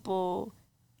that people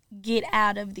get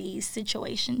out of these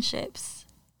situationships?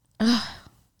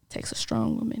 Takes a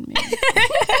strong woman, man.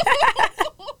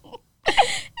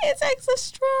 It takes a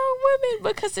strong woman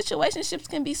because situationships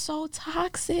can be so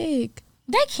toxic.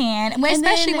 They can,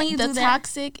 especially when you do that. The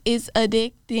toxic is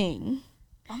addicting.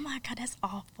 Oh my God, that's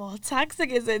awful. Toxic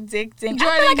is addicting. Jordan,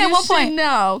 I feel like at one point,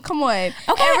 no, come on.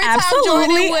 Okay, every absolutely. time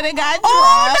Jordan would have got drunk.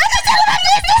 Oh, not you telling my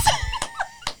business.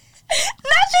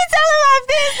 Not you telling my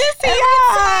business to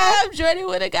y'all. Every time Jordan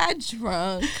would have got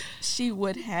drunk, she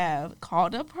would have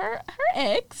called up her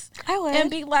ex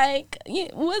and be like,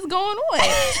 what's going on?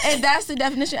 And that's the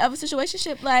definition of a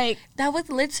situationship. Like, that was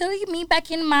literally me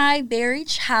back in my very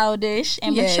childish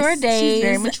and mature days. She's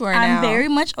very mature now. I'm very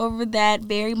much over that,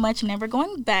 very much never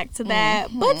going back to that.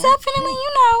 But definitely,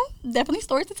 definitely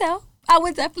stories to tell. I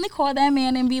would definitely call that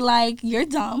man and be like, you're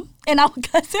dumb. And I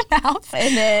would cuss him out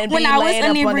and then when I was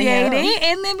inebriated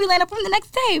and then be laying up on him the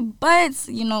next day. But,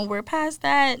 we're past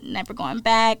that, never going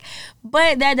back.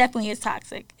 But that definitely is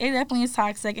toxic. It definitely is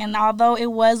toxic. And although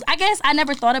it was, I guess I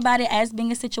never thought about it as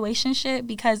being a situationship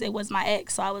because it was my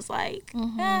ex. So I was like,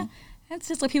 That's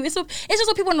just what people. It's just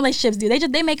what people in relationships do.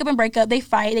 They make up and break up. They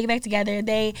fight. They get back together.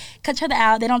 They cut each other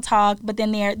out. They don't talk, but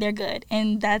then they're good,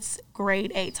 and that's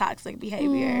grade A toxic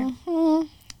behavior. Mm-hmm.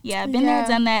 Yeah, been there,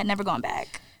 done that. Never going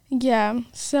back. Yeah.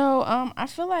 So I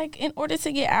feel like in order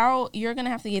to get out, you're gonna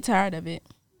have to get tired of it.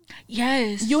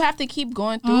 Yes. You have to keep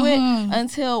going through it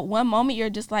until one moment you're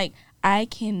just like, I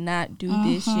cannot do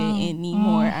this shit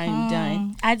anymore. I'm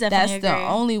done. I definitely agree. That's the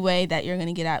only way that you're going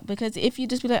to get out. Because if you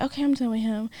just be like, okay, I'm done with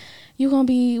him, you're going to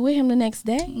be with him the next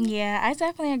day. Yeah, I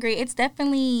definitely agree. It's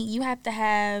definitely, you have to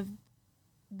have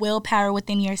willpower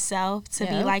within yourself to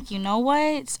be like, you know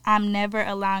what? I'm never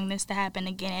allowing this to happen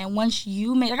again. And once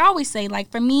you make, like I always say,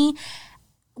 like for me,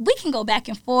 we can go back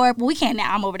and forth. Well, we can't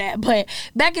now. I'm over that. But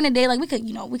back in the day, like we could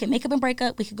make up and break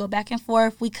up. We could go back and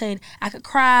forth. I could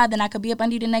cry. Then I could be up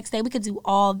under you the next day. We could do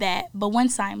all that. But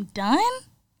once I'm done,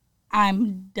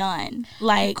 I'm done.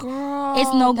 Like, girl,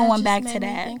 it's no going back to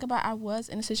that. Think about, I was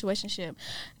in a situationship.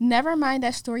 Never mind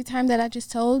that story time that I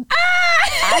just told.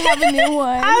 I have a new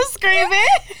one. I'm screaming.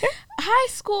 High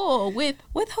school with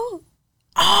who?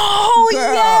 Oh,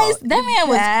 girl, yes. That man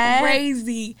was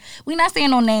crazy. We're not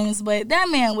saying no names, but that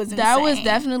man was insane. That was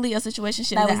definitely a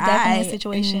situationship that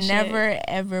I never,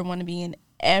 ever want to be in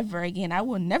ever again. I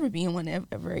will never be in one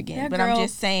ever again. But I'm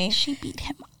just saying. She beat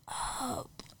him up. Oh,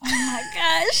 my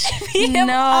gosh. She beat him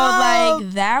up.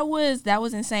 Like, that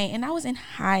was insane. And I was in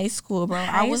high school, bro.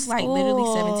 I was, like,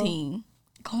 literally 17.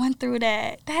 Going through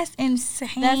that. That's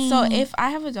insane. So if I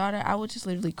have a daughter, I would just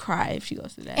literally cry if she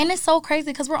goes through that. And it's so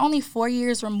crazy because we're only 4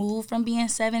 years removed from being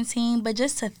 17, but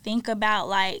just to think about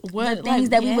like the things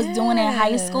that we was doing in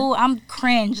high school, I'm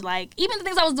cringe. Like even the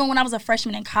things I was doing when I was a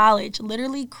freshman in college,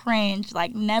 literally cringe.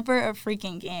 Like never a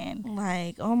freaking again.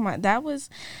 Like, oh my, that was...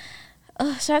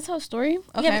 should I tell a story?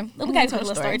 Okay. Yeah, we gotta tell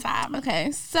a story time.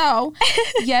 Okay, so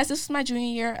yes, this was my junior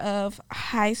year of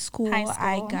high school.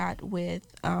 I got with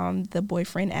the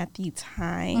boyfriend at the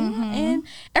time, and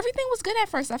everything was good at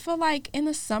first. I feel like in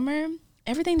the summer,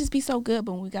 everything just be so good,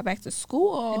 but when we got back to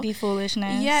school, it'd be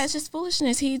foolishness. Yeah, it's just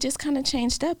foolishness. He just kind of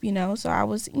changed up, you know. So I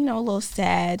was, a little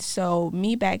sad. So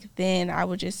me back then, I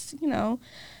would just,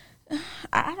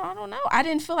 I don't know. I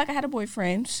didn't feel like I had a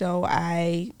boyfriend, so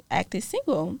I acted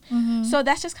single. So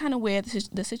that's just kind of where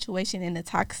the situation and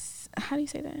how do you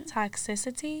say that?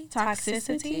 Toxicity?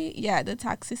 Yeah, the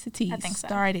toxicity I think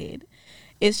started.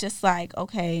 It's just like,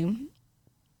 okay,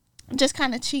 just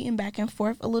kind of cheating back and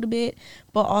forth a little bit,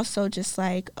 but also just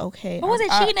like, okay. But was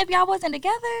it cheating if y'all wasn't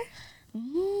together?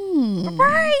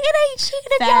 Right, it ain't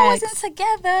cheating if y'all wasn't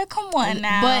together. Come on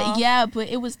now. But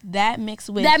it was that mixed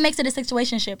with it a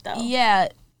situationship though. Yeah,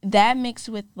 that mixed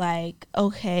with like,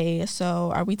 okay,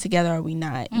 so are we together or are we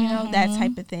not? That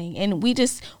type of thing. And we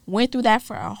just went through that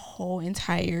for a whole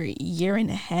entire year and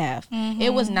a half.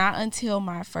 It was not until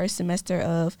my first semester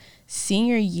of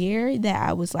senior year that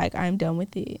I was like, I'm done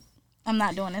with it. I'm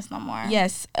not doing this no more.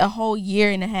 Yes, a whole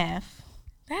year and a half.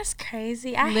 That's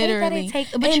crazy. I hate that it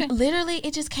takes... literally,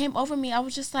 it just came over me. I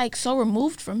was just, like, so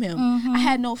removed from him. I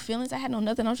had no feelings. I had no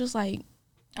nothing. I was just like...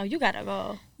 Oh, you gotta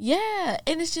go. Yeah,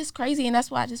 and it's just crazy. And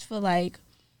that's why I just feel like,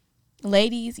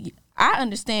 ladies, I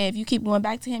understand if you keep going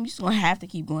back to him, you're just going to have to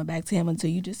keep going back to him until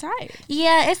you decide.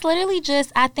 Yeah, it's literally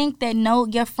just, I think that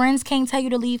your friends can't tell you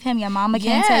to leave him. Your mama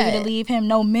can't tell you to leave him.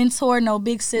 No mentor, no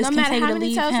big sis can tell you to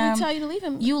leave him. No matter how many times we tell you to leave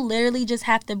him. You literally just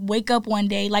have to wake up one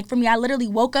day. Like, for me, I literally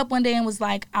woke up one day and was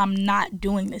like, I'm not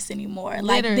doing this anymore.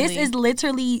 Literally. Like, this is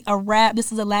literally a wrap.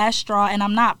 This is the last straw, and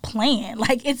I'm not playing.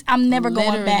 Like, I'm never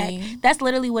going back. That's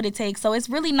literally what it takes. So it's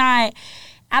really not...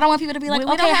 I don't want people to be like,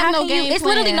 okay, how can you? It's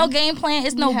literally no game plan.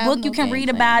 It's no book you can read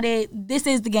about it. This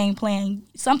is the game plan.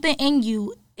 Something in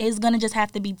you is gonna just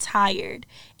have to be tired,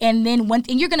 and then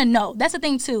and you're gonna know. That's the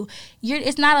thing too.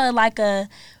 It's not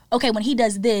okay, when he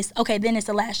does this, okay, then it's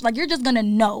a lash. Like, you're just gonna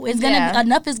know. It's gonna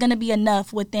enough is gonna be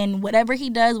enough within whatever he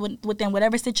does, within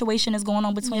whatever situation is going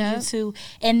on between you two.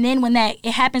 And then when it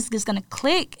happens, it's gonna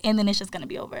click, and then it's just gonna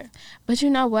be over. But you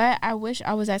know what? I wish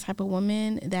I was that type of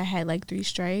woman that had like 3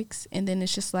 strikes, and then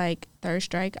it's just like 3rd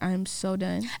strike, I'm so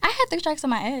done. I had 3 strikes on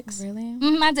my ex. Really?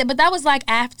 I did, but that was like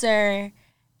after.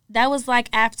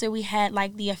 We had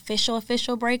like the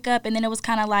official breakup, and then it was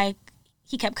kind of like.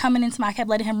 He kept coming I kept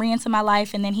letting him re-enter my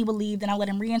life, and then he would leave, then I let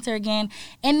him re-enter again.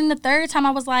 And then the 3rd time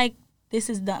I was like, this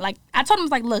is done. Like, I told him, I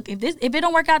was like, look, if it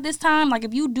don't work out this time, like,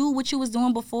 if you do what you was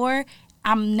doing before,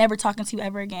 I'm never talking to you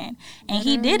ever again. And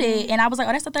he did it, and I was like,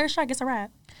 oh, that's the 3rd strike, it's a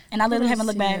wrap. And I literally haven't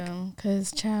looked back.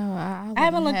 Because, child, I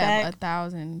haven't looked back.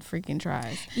 1,000 freaking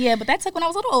tries. Yeah, but that took when I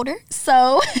was a little older.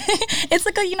 So it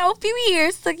took a few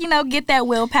years to, get that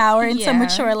willpower and to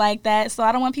mature like that. So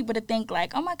I don't want people to think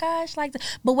like, oh my gosh, like that.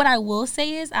 But what I will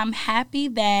say is I'm happy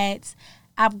that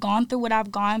I've gone through what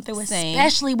I've gone through, Same.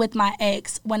 especially with my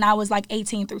ex when I was like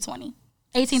 18 through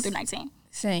 19.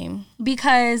 Same.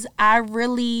 Because I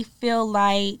really feel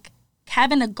like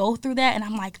having to go through that, and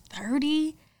I'm like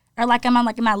 30, or like I'm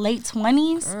like in my late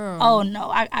 20s. Girl. Oh no,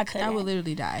 I couldn't. I would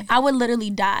literally die. I would literally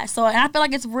die. So, and I feel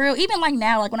like it's real. Even like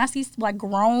now, like when I see like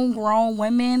grown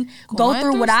women go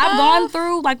through what I've gone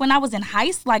through, like when I was in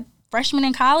high school, like freshman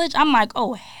in college, I'm like,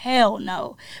 oh hell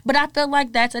no. But I feel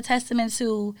like that's a testament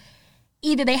to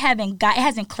either it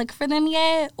hasn't clicked for them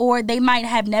yet, or they might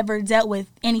have never dealt with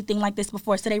anything like this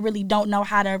before, so they really don't know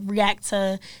how to react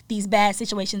to these bad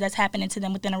situations that's happening to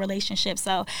them within a relationship.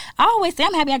 So I always say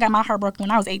I'm happy I got my heart broken when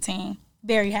I was 18.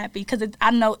 Very happy, because I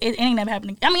know it ain't never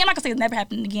happening. I mean, I'm not gonna say it's never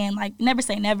happening again. Like, never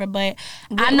say never, but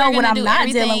I know what I'm not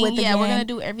dealing with again. Yeah, we're gonna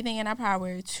do everything in our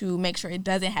power to make sure it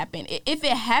doesn't happen. If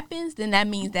it happens, then that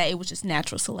means that it was just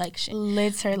natural selection.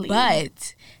 Literally.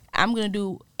 But I'm going to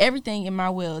do everything in my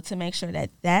will to make sure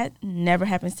that never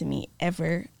happens to me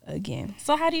ever again.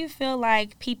 So how do you feel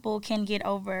like people can get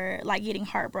over, like, getting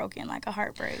heartbroken, like a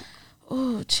heartbreak?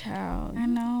 Oh, child. I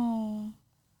know.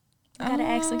 We gotta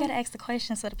ask the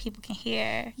question so that people can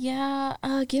hear. Yeah,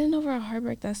 getting over a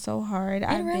heartbreak, that's so hard.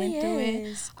 I've really been through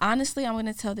it. Honestly, I'm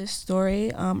gonna tell this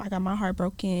story. I got my heart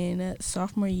broken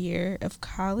sophomore year of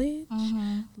college.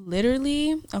 Mm-hmm.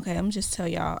 Literally, okay, I'm just tell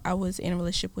y'all, I was in a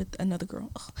relationship with another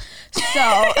girl.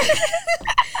 So,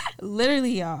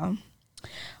 literally, y'all,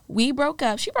 we broke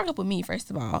up. She broke up with me, first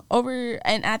of all,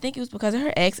 and I think it was because of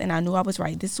her ex, and I knew I was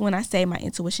right. This is when I say my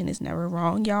intuition is never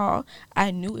wrong, y'all.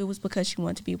 I knew it was because she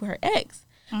wanted to be with her ex.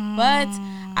 But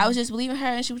I was just believing her,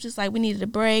 and she was just like, we needed a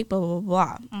break, blah, blah,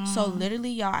 blah, blah. So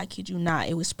literally, y'all, I kid you not,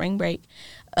 it was spring break.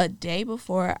 A day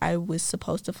before I was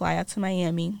supposed to fly out to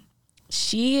Miami,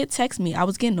 she had texted me. I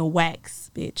was getting a wax,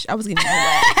 bitch. I was getting a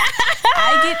wax.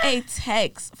 I get a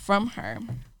text from her.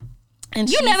 And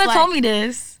you never told me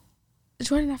this.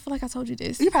 Jordan, I feel like I told you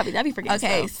this. You probably be forgetting.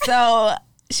 Okay, so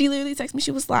she literally texted me. She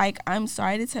was like, I'm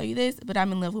sorry to tell you this, but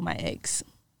I'm in love with my ex.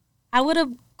 I would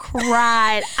have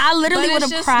cried. I literally would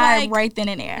have cried like, right then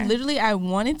and there. Literally, I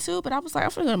wanted to, but I was like,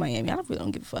 I'm finna go to Miami. I really don't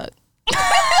give a fuck. I'm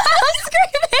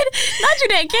screaming. Not you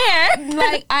didn't care.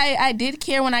 Like, I did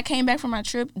care when I came back from my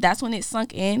trip. That's when it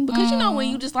sunk in. Because, you know, when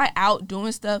you just, like, out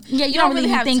doing stuff, yeah, you don't really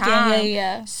have thinking. time.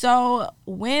 Yeah. So,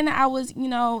 when I was, you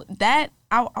know, that...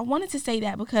 I wanted to say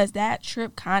that because that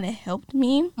trip kind of helped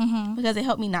me because it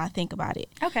helped me not think about it.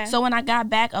 Okay. So when I got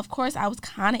back, of course, I was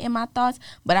kind of in my thoughts,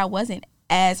 but I wasn't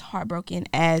as heartbroken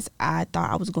as I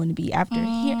thought I was going to be after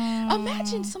here.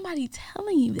 Imagine somebody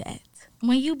telling you that.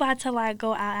 When you about to, like,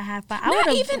 go out and have fun.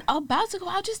 Not even about to go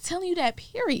out, just telling you that,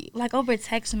 period. Like, over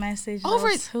text message.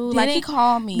 Too. Like, he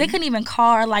called me. They couldn't even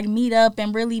call or, like, meet up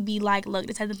and really be like, look,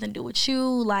 this has nothing to do with you.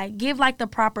 Like, give, like, the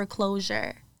proper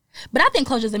closure. But I think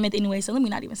closure's a myth anyway, so let me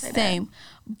not even say that. Same.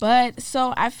 But,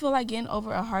 so, I feel like getting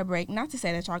over a heartbreak, not to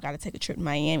say that y'all got to take a trip to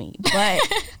Miami, but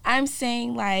I'm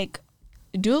saying, like,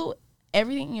 do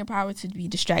everything in your power to be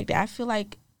distracted. I feel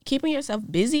like keeping yourself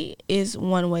busy is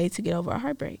one way to get over a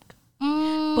heartbreak.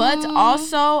 But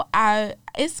also,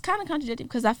 it's kind of contradictory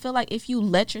because I feel like if you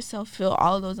let yourself feel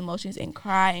all of those emotions and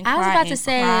cry and cry, I was about to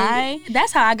say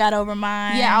that's how I got over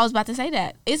mine. Yeah, I was about to say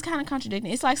that. It's kind of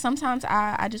contradicting. It's like sometimes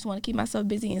I just want to keep myself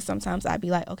busy, and sometimes I'd be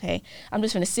like, okay, I'm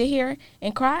just gonna sit here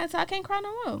and cry until I can't cry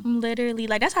no more. Literally,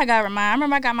 like that's how I got over mine. I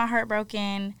remember I got my heart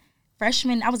broken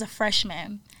freshman. I was a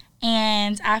freshman,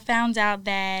 and I found out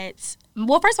that.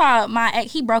 Well, first of all,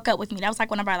 he broke up with me. That was like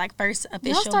one of our like first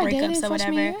official breakups or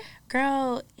whatever. Year?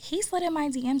 Girl, he slid in my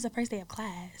DMs the first day of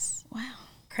class. Wow.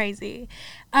 Crazy.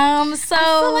 So I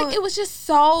feel like it was just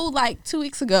so like 2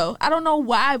 weeks ago. I don't know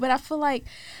why, but I feel like,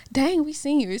 dang, we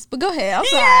seniors. But go ahead. I'm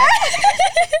sorry.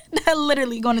 Yeah.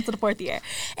 Literally going into the 4th year.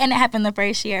 And it happened the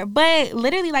first year. But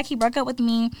literally, like, he broke up with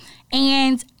me,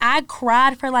 and I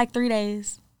cried for like 3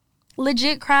 days.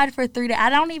 Legit cried for 3 days.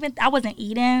 I wasn't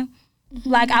eating.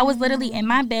 Like, I was literally in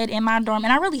my bed, in my dorm,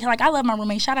 and I really, like, I love my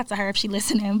roommate. Shout out to her if she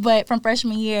listening, but from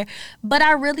freshman year. But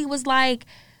I really was, like,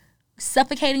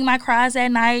 suffocating my cries at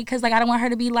night because, like, I don't want her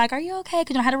to be like, are you okay?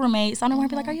 Because, I had a roommate, so I don't want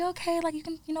her to be like, are you okay? Like, you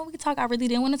can, we can talk. I really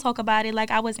didn't want to talk about it.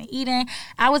 Like, I wasn't eating.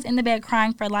 I was in the bed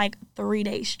crying for, like, 3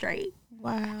 days straight.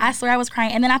 Wow. I swear I was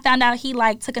crying. And then I found out he,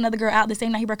 like, took another girl out the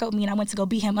same night he broke up with me, and I went to go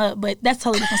beat him up. But that's a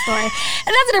totally different story. And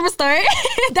that's a different story.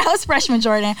 That was freshman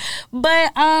Jordan.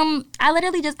 But I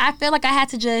literally I feel like I had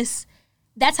to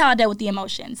that's how I dealt with the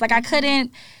emotions. Like, I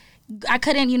couldn't,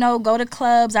 go to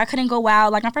clubs. I couldn't go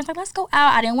out. Like, my friends were like, let's go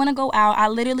out. I didn't want to go out. I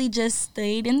literally just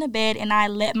stayed in the bed, and I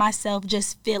let myself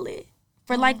just feel it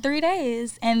for, like, 3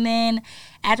 days. And then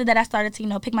after that, I started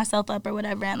to, pick myself up or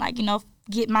whatever and, like,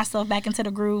 get myself back into the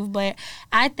groove. But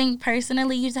I think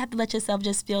personally, you just have to let yourself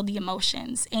just feel the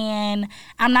emotions. And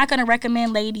I'm not going to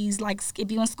recommend ladies, like,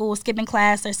 if you in school, skipping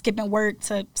class or skipping work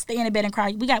to stay in the bed and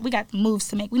cry. We got moves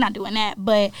to make. We're not doing that.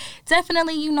 But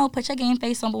definitely, you know, put your game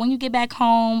face on. But when you get back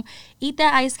home, eat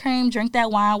that ice cream, drink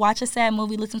that wine, watch a sad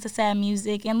movie, listen to sad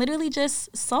music, and literally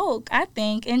just soak, I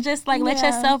think. And just, like, let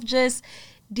yourself just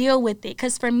deal with it.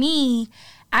 Because for me,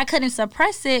 I couldn't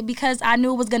suppress it because I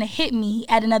knew it was going to hit me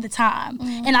at another time.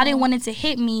 Mm-hmm. And I didn't want it to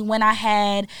hit me when I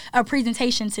had a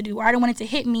presentation to do. Or I didn't want it to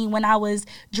hit me when I was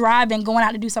driving, going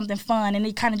out to do something fun. And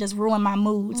it kind of just ruined my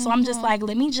mood. Mm-hmm. So I'm just like,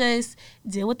 let me just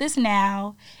deal with this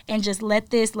now. And just let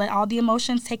all the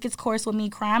emotions take its course with me.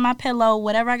 Cry on my pillow,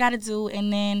 whatever I got to do.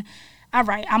 And then, all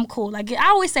right, I'm cool. Like, I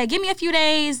always say, give me a few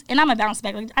days and I'm going to bounce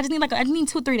back. Like, I just need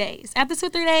 2-3 days. After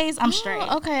 2-3 days, I'm straight.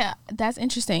 Okay, that's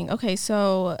interesting. Okay,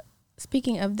 so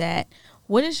speaking of that,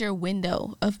 what is your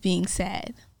window of being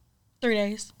sad? 3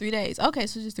 days. 3 days. Okay,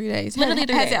 so just 3 days. Literally 3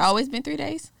 days. Has it always been 3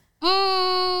 days?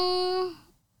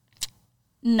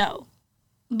 No.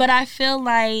 But I feel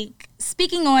like,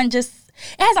 speaking on just,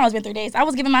 it has always been 3 days. I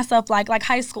was giving myself, like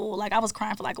high school, like I was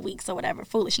crying for like a week or whatever,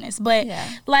 foolishness. But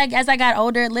like as I got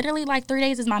older, literally like 3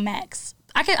 days is my max.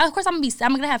 Of course, I'm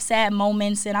gonna have sad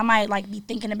moments, and I might like be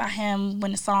thinking about him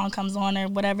when the song comes on or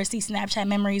whatever, see Snapchat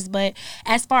memories. But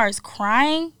as far as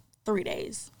crying, 3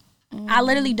 days. I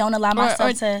literally don't allow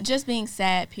myself to just being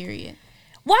sad. Period.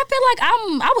 Well, I feel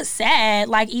like I was sad,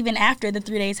 like even after the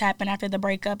 3 days happened, after the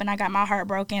breakup, and I got my heart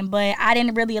broken. But I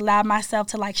didn't really allow myself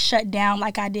to like shut down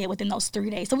like I did within those 3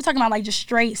 days. So we're talking about like just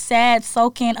straight sad,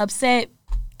 soaking, upset.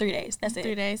 3 days. That's it.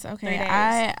 3 days. Okay. 3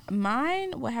 days.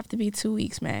 Mine would have to be 2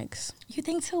 weeks max. You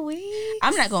think 2 weeks?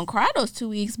 I'm not gonna cry those 2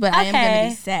 weeks, but I am gonna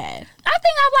be sad. I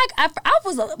think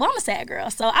I'm a sad girl,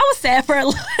 so I was sad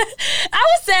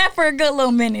for a good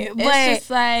little minute. But it's just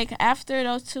like after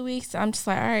those 2 weeks, I'm just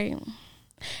like, all right.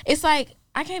 It's like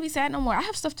I can't be sad no more. I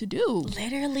have stuff to do.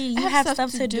 Literally, you have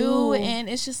stuff to do, and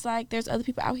it's just like there's other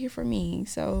people out here for me.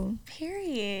 So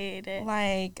period.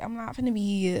 Like I'm not gonna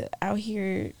be out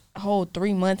here a whole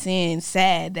 3 months in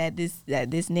sad that this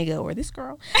nigga or this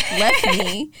girl left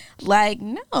me. Like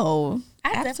no,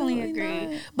 I definitely agree.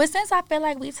 Not. But since I feel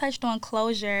like we touched on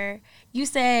closure, you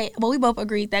said, well, we both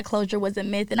agreed that closure was a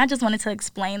myth, and I just wanted to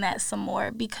explain that some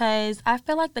more because I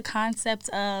feel like the concept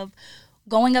of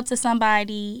going up to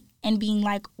somebody and being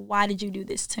like, why did you do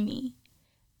this to me?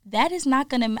 That is not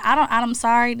going to, I'm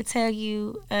sorry to tell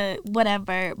you,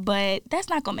 whatever, but that's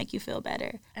not going to make you feel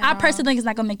better. I personally think it's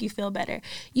not going to make you feel better.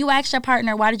 You ask your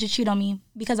partner, why did you cheat on me?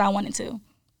 Because I wanted to.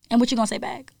 And what you going to say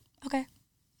back? Okay.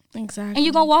 Exactly. And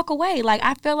you're going to walk away. Like,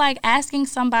 I feel like asking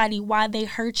somebody why they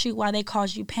hurt you, why they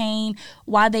caused you pain,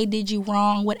 why they did you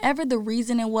wrong, whatever the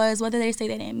reason it was, whether they say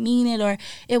they didn't mean it or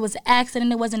it was an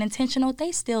accident, it wasn't intentional,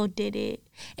 they still did it.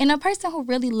 And a person who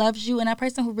really loves you and a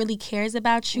person who really cares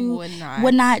about you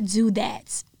would not do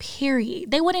that, period.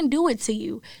 They wouldn't do it to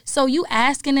you. So you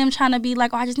asking them, trying to be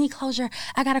like, oh, I just need closure.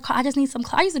 I got to call. I just need some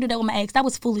closure. I used to do that with my ex. That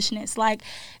was foolishness. Like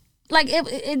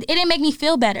it didn't make me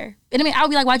feel better. I would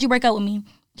be like, why'd you break up with me?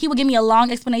 He would give me a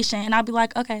long explanation, and I'd be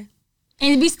like, okay.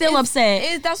 And be still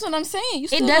upset. That's what I'm saying. You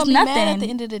still it does nothing. Mad at the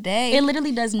end of the day. It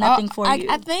literally does nothing for you.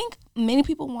 I think many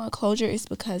people want closure is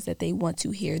because that they want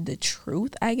to hear the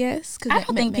truth, I guess. I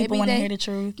don't think people want to hear the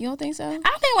truth. You don't think so? I don't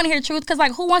think they want to hear the truth because,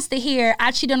 like, who wants to hear,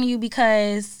 I cheated on you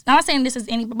because, I'm not saying this is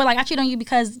but, like, I cheated on you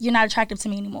because you're not attractive to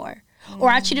me anymore. Or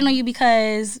I cheated on you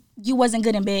because you wasn't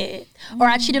good in bed. Or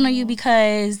I cheated on you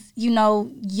because, you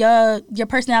know, your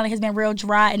personality has been real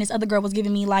dry and this other girl was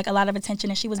giving me like a lot of attention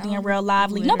and she was being real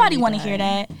lively. Nobody want to hear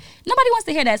that. Nobody wants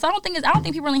to hear that. So I don't think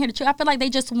people really hear the truth. I feel like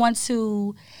they just want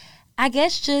to, I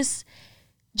guess,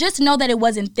 just know that it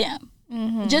wasn't them.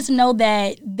 Mm-hmm. Just know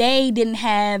that they didn't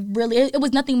have really, it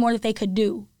was nothing more that they could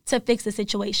do to fix the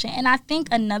situation. And I think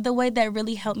another way that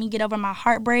really helped me get over my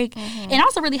heartbreak and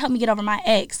also really helped me get over my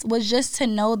ex was just to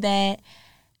know that,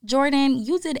 Jordan,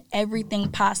 you did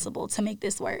everything possible to make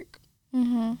this work.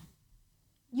 Mm-hmm.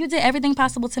 You did everything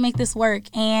possible to make this work,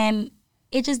 and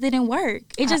it just didn't work.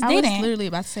 It just didn't. I was literally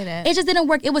about to say that. It just didn't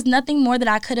work. It was nothing more that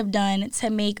I could have done to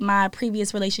make my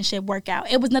previous relationship work out.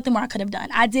 It was nothing more I could have done.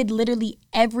 I did literally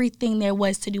everything there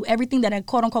was to do. Everything that a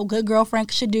quote-unquote good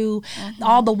girlfriend should do. Mm-hmm.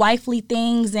 All the wifely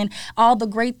things and all the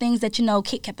great things that, you know,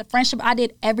 kept the friendship. I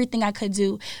did everything I could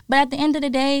do. But at the end of the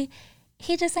day,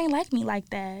 he just ain't like me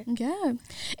like that. Yeah.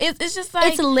 It's just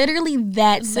like... It's literally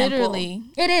that simple. Literally.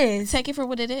 It is. Take it for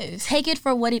what it is. Take it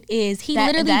for what it is. He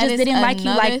literally just didn't like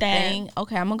you like that. Thing.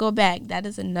 Okay, I'm going to go back. That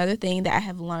is another thing that I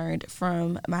have learned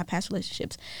from my past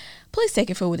relationships. Please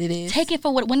take it for what it is. Take it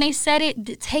for what... When they said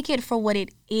it, take it for what it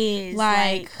is.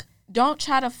 Like don't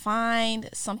try to find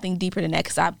something deeper than that,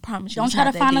 because I promise you, don't try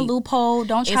to find a loophole.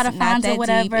 Don't try to find it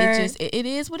whatever. It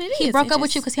is what it is. He broke up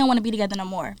with you because he don't want to be together no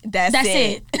more. That's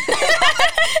it.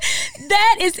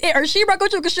 That is it. Or she broke up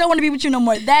with you because she don't want to be with you no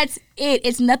more. That's it.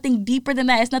 It's nothing deeper than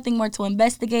that. It's nothing more to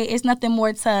investigate. It's nothing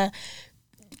more to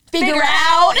figure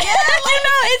out. Yeah,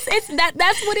 it's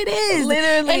that's what it is.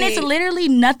 Literally. And it's literally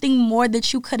nothing more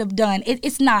that you could have done.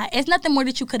 It's not. It's nothing more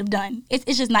that you could have done.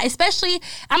 It's just not. Especially,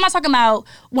 I'm not talking about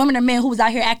women or men who was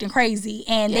out here acting crazy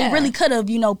and they really could have,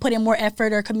 put in more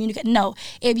effort or communicate. No.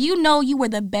 If you know you were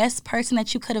the best person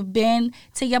that you could have been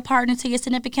to your partner, to your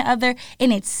significant other,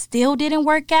 and it still didn't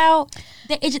work out,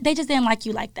 they just didn't like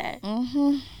you like that.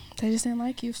 Mm-hmm. They just didn't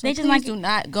like you. So they just please do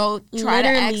not go try to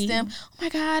ask them, oh my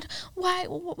God, why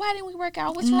didn't we work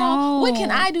out? What's wrong? What can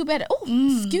I do better? Oh,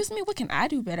 excuse me, what can I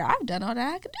do better? I've done all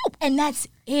that I could do. And that's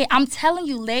it. I'm telling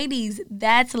you, ladies,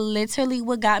 that's literally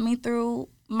what got me through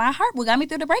my heart. What got me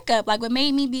through the breakup. Like, what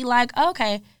made me be like, oh,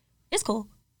 okay, it's cool.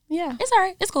 Yeah. It's all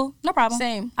right. It's cool. No problem.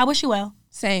 Same. I wish you well.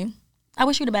 Same. I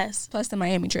wish you the best. Plus the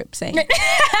Miami trip, same. Like,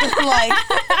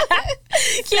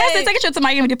 Kiara, take a trip to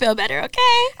Miami to feel better,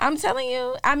 okay? I'm telling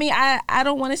you. I mean, I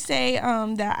don't want to say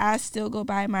that I still go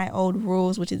by my old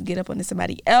rules, which is get up onto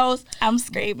somebody else. I'm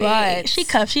screaming. But she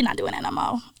cuffed. She not doing that no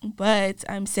more. But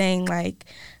I'm saying, like,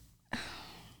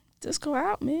 just go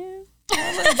out, man.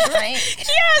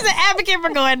 Kiara's an advocate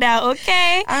for going out,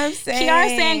 okay? I'm saying.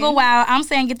 Kiara's saying go out. I'm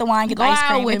saying get the wine, get the ice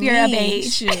cream if you're of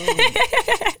age.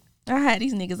 I had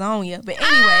these niggas on you. But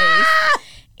anyways,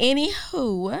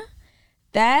 anywho,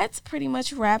 that pretty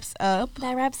much wraps up.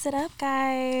 That wraps it up,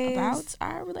 guys. About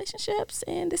our relationships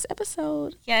in this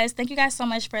episode. Yes, thank you guys so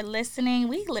much for listening.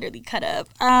 We literally cut up.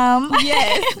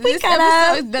 Yes, we cut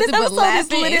up. This episode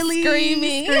is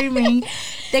literally screaming.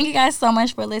 Thank you guys so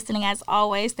much for listening, as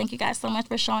always. Thank you guys so much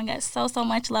for showing us so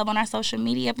much love on our social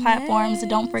media platforms. Yes,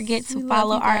 don't forget to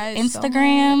follow our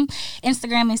Instagram.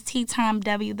 Instagram is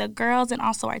TeaTimeW the Girls, and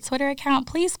also our Twitter account.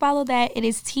 Please follow that. It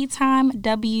is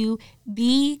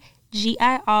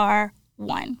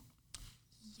TeaTimeWBGIR1.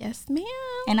 Yes, ma'am.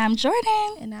 And I'm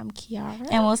Jordan. And I'm Kiara.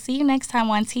 And we'll see you next time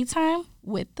on Tea Time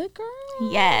with the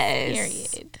Girls.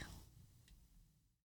 Yes. Period.